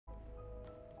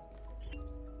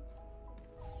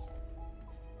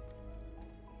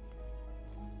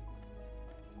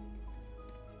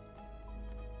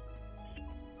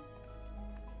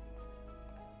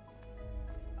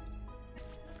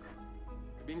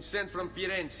Been sent from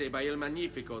Firenze by Il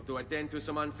Magnifico to attend to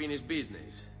some unfinished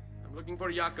business. I'm looking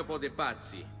for Jacopo de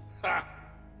Pazzi. Ha!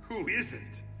 Who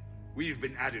isn't? We've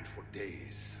been at it for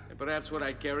days. And perhaps what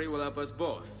I carry will help us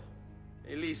both.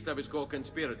 A list of his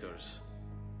co-conspirators.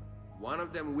 One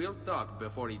of them will talk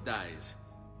before he dies.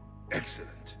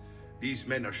 Excellent. These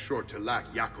men are sure to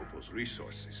lack Jacopo's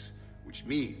resources, which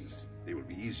means they will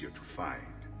be easier to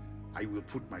find. I will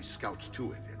put my scouts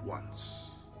to it at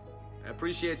once. I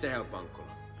appreciate the help, Uncle.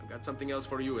 I've got something else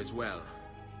for you as well.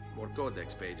 More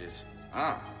codex pages.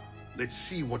 Ah, let's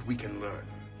see what we can learn.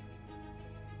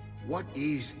 What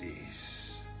is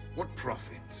this? What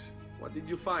profit? What did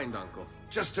you find, Uncle?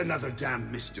 Just another damn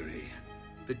mystery.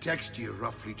 The text here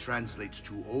roughly translates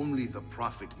to only the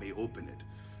prophet may open it.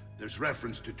 There's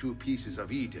reference to 2 pieces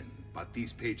of Eden, but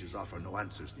these pages offer no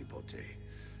answers, Nipote.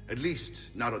 At least,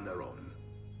 not on their own.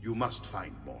 You must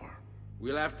find more.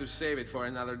 We'll have to save it for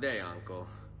another day, Uncle.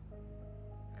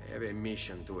 I have a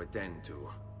mission to attend to.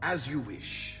 As you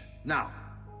wish. Now,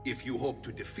 if you hope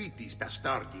to defeat these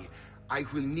bastardi, I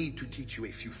will need to teach you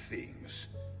a few things.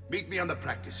 Meet me on the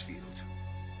practice field.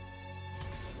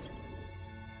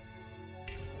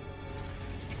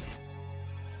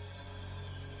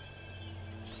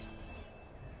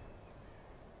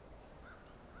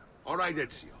 All right,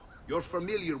 Ezio. You're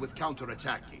familiar with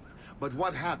counterattacking, but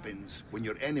what happens when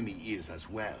your enemy is as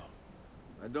well?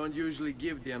 I don't usually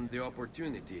give them the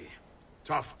opportunity.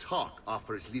 Tough talk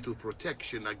offers little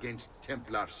protection against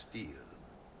Templar steel.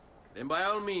 Then by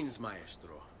all means,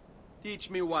 Maestro.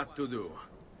 Teach me what to do.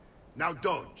 Now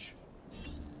dodge.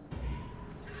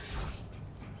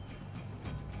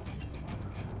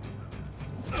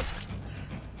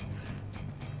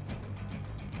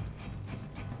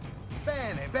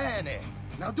 Bene, bene.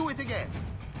 Now do it again.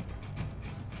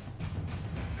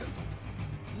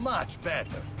 Much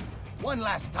better. One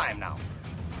last time now.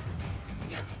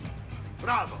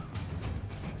 Bravo.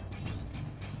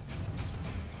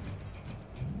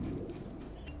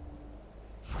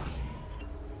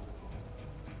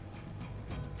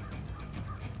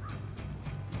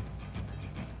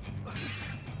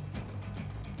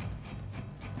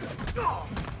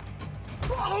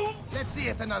 Let's see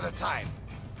it another time.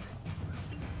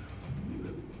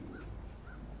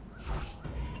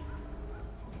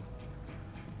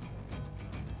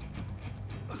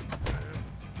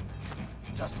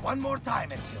 Just one more time,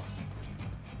 Ezio.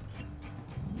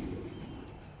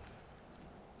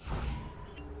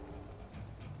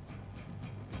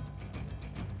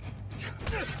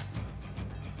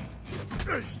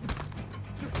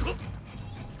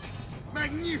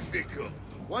 Magnifico!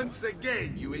 Once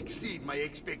again, you exceed my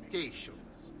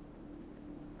expectations.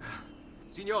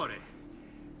 Signore,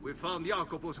 we found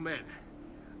Jacopo's men,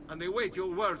 and they wait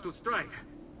your word to strike.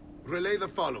 Relay the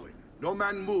following. No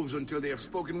man moves until they have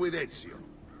spoken with Ezio.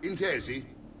 Intesi?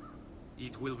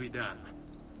 It will be done.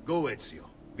 Go, Ezio.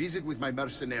 Visit with my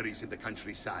mercenaries in the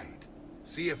countryside.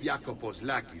 See if Jacopo's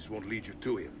lackeys won't lead you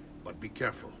to him. But be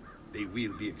careful. They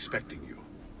will be expecting you.